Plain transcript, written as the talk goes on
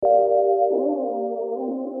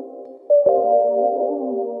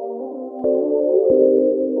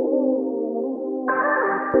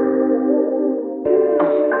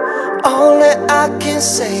can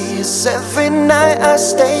say is every night I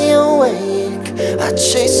stay awake. I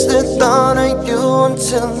chase the thought of you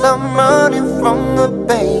until I'm running from the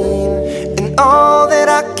pain. And all that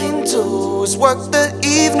I can do is work the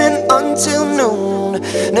evening until noon.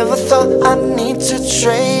 Never thought I'd need to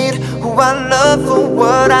trade who I love for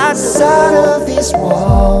what outside of these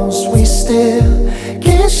walls. We still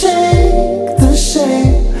can't shake the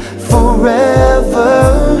shame forever.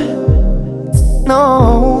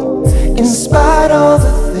 No, in spite of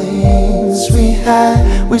the things we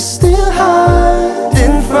had, we're still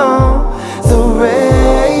hiding from the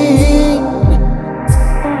rain.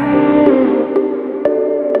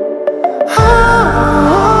 Oh,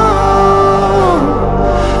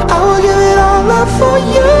 I will give it all up for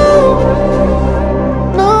you.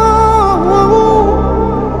 No, oh,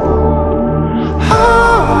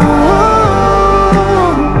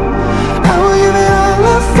 I will give it all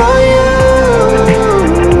up for you.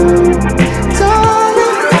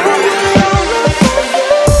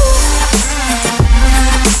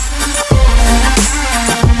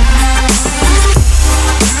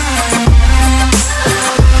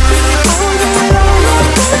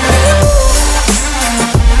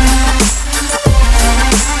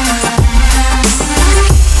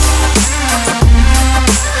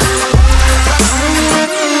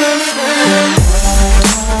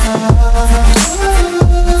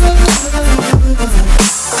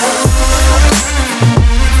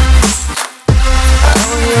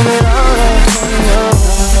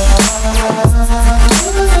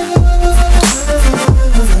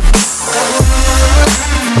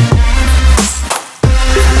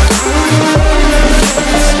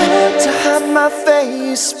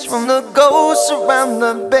 From the ghosts around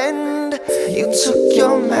the bend, you took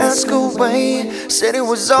your mask away, said it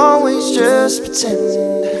was always just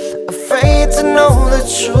pretend. Afraid to know the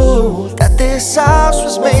truth, that this house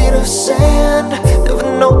was made of sand. Never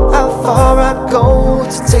know how far I'd go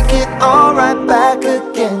to take it all right back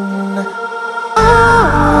again. Oh,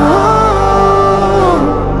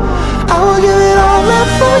 I will give it all up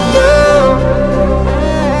for you.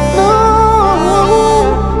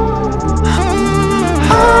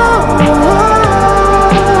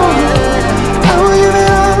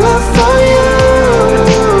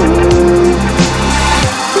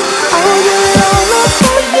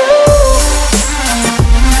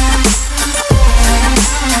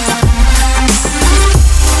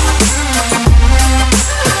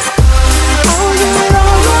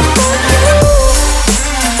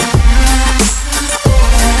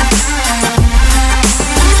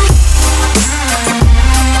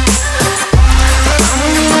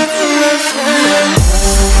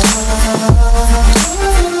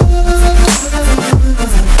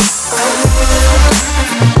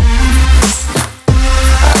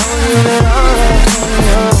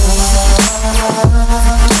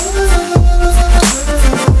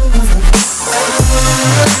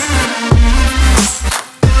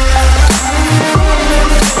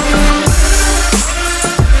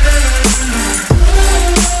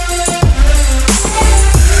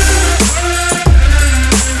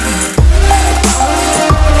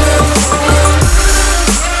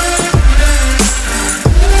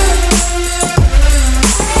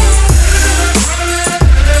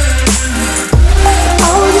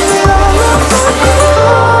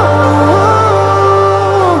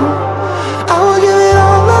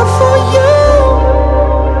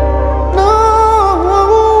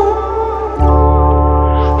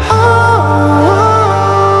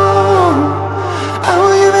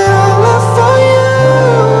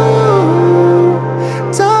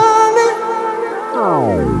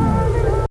 Oh.